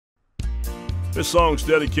This song's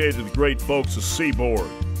dedicated to the great folks of CBORD.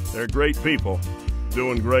 They're great people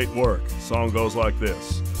doing great work. The song goes like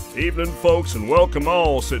this. Evening, folks, and welcome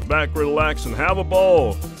all. Sit back, relax, and have a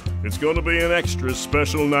ball. It's going to be an extra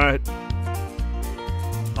special night.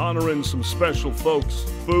 Honoring some special folks.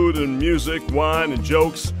 Food and music, wine and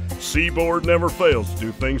jokes. CBORD never fails to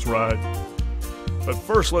do things right. But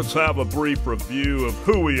first, let's have a brief review of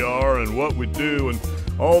who we are and what we do and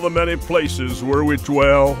all the many places where we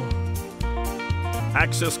dwell.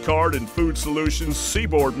 Access card and food solutions,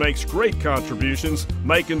 CBORD makes great contributions,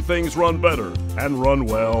 making things run better and run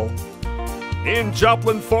well. In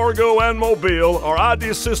Joplin, Fargo, and Mobile, our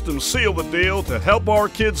ID systems seal the deal to help our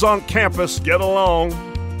kids on campus get along.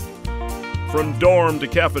 From dorm to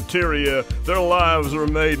cafeteria, their lives are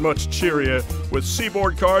made much cheerier. With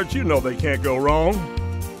CBORD cards, you know they can't go wrong.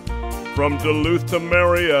 From Duluth to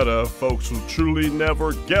Marietta, folks will truly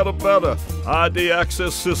never get a better ID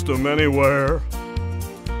access system anywhere.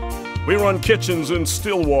 We run kitchens in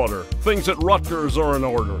Stillwater, things at Rutgers are in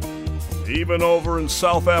order. Even over in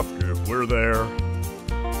South Africa, we're there.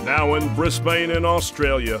 Now in Brisbane in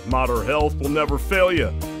Australia, Mater Health will never fail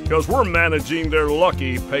you, because we're managing their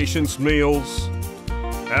lucky patients' meals.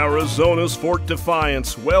 Arizona's Fort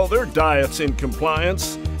Defiance, well, their diet's in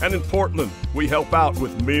compliance. And in Portland, we help out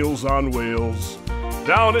with Meals on Wheels.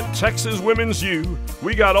 Down at Texas Women's U,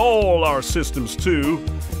 we got all our systems too.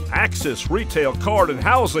 Access, retail, card, and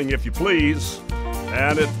housing, if you please.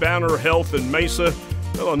 And at Banner Health in Mesa,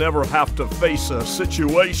 they'll never have to face a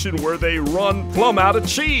situation where they run plumb out of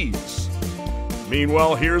cheese.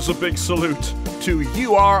 Meanwhile, here's a big salute to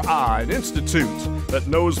URI, an institute that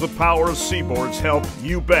knows the power of CBORD's help,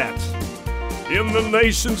 you bet. In the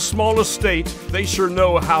nation's smallest state, they sure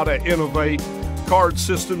know how to innovate. Card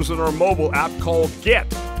systems in our mobile app called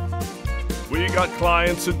Get. We got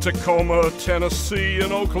clients in Tacoma, Tennessee,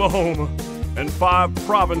 and Oklahoma, and 5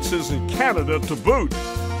 provinces in Canada to boot.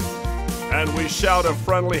 And we shout a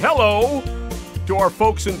friendly hello to our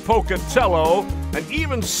folks in Pocatello, and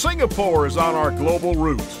even Singapore is on our global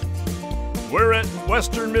route. We're at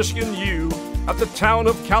Western Michigan U, at the town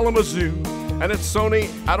of Kalamazoo, and at Sony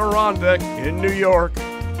Adirondack in New York.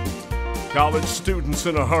 College students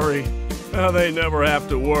in a hurry, they never have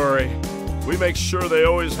to worry. We make sure they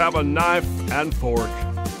always have a knife and fork.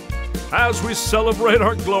 As we celebrate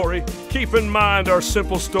our glory, keep in mind our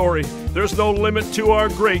simple story. There's no limit to our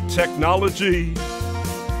great technology.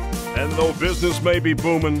 And though business may be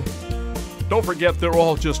booming, don't forget they're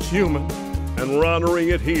all just human, and we're honoring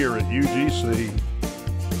it here at UGC.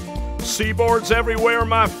 CBORD's everywhere,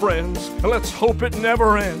 my friends, and let's hope it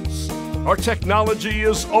never ends. Our technology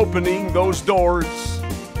is opening those doors,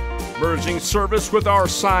 merging service with our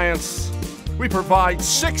science. We provide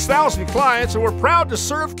 6,000 clients, and we're proud to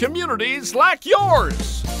serve communities like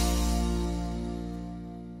yours.